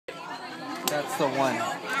That's the one.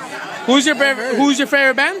 Who's your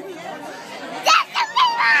favorite band?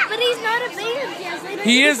 But he's not a band.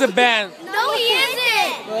 He is a band. No, he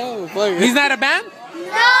isn't. Oh, fuck. He's not a band? No,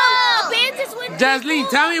 a band is when. Jasleen,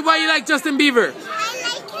 tell me why you like Justin Bieber. I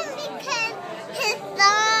like him because his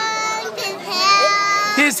song, his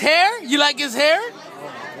hair. His hair? You like his hair?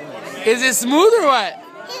 Is it smooth or what?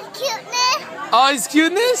 His cuteness. Oh, his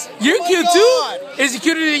cuteness? You're cute too? Is he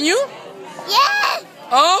cuter than you? Yes.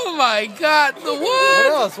 Oh my God, the What what?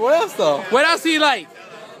 else? What else though? What else do you like?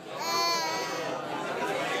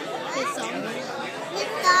 His song.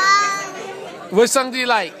 What song do you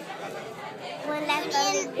like?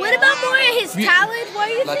 What about more of his talent? Why are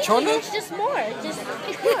you La thinking Chola? it's just more? Just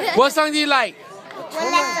pick one. What song do you like?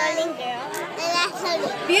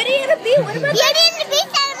 Beauty and the Beast. What about Beauty and the Beast?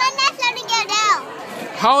 I'm not letting go now.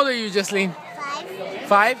 How old are you, Jasleen? 5.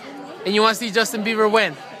 5? And you want to see Justin Bieber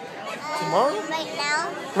when? Tomorrow? Right now.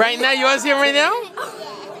 Right now? You want to see him right now?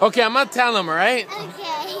 Okay, I'm going to tell him, alright?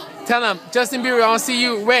 Okay. Tell him, Justin Bieber, I want to see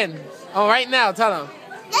you when? Oh, right now, tell him.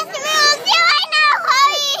 Justin Bieber, I'll see you right now.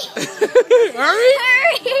 Hurry?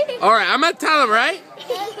 Hurry. Alright, I'm going to tell him, right?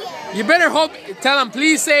 Okay. You better hope, tell him,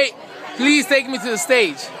 please take me to the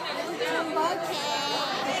stage.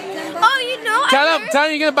 Oh, you know, Tell him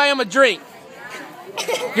you're going to buy him a drink.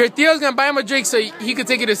 Your Theo's going to buy him a drink so he can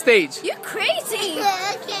take you to the stage. You're crazy.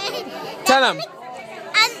 Okay. Tell him.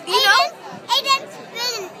 You know? Aiden,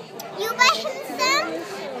 you buy him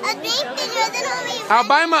a drink, then you're the homie.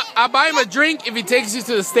 I'll buy him a drink if he takes you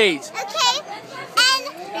to the stage. Okay.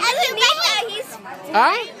 And you buy him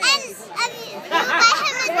Huh? you buy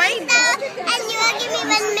him a drink now, and you will give me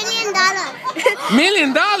 $1 million. $1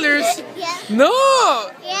 million? Yeah. No.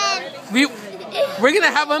 Yeah. We're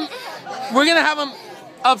gonna have him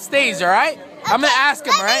upstage, all right? I'm gonna ask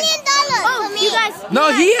him, all right? $1 million. Oh, you guys.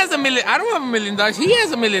 No, he has $1 million. I don't have $1 million. He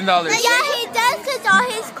has $1 million. Yeah, he does because all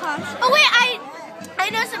his concerts. Oh wait, I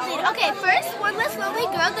know something. Okay, first, one less lonely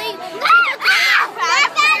girl.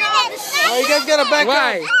 Oh, you guys gotta back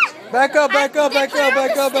Why? up. Back up. Thank you.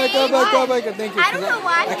 I don't know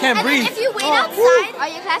why. I can't breathe. If you wait outside, all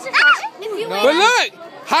your classes. If you wait But look,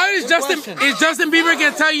 how is Justin Bieber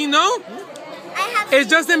gonna tell you no? Is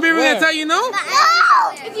Justin Bieber gonna tell you no? No.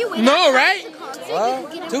 If you wait No, right? Well,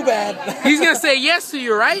 too bad. He's gonna say yes to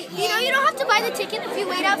you, right? You know you don't have to buy the ticket if you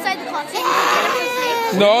wait outside the concert. You can get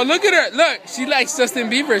it for free. No, look at her. Look, she likes Justin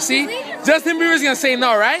Bieber. See, Justin Bieber's gonna say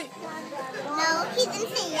no, right? No, he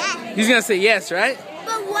didn't say yes. He's gonna say yes, right?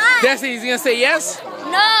 But why? That's it. He's gonna say yes.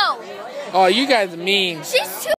 No. Oh, you guys are mean. She's too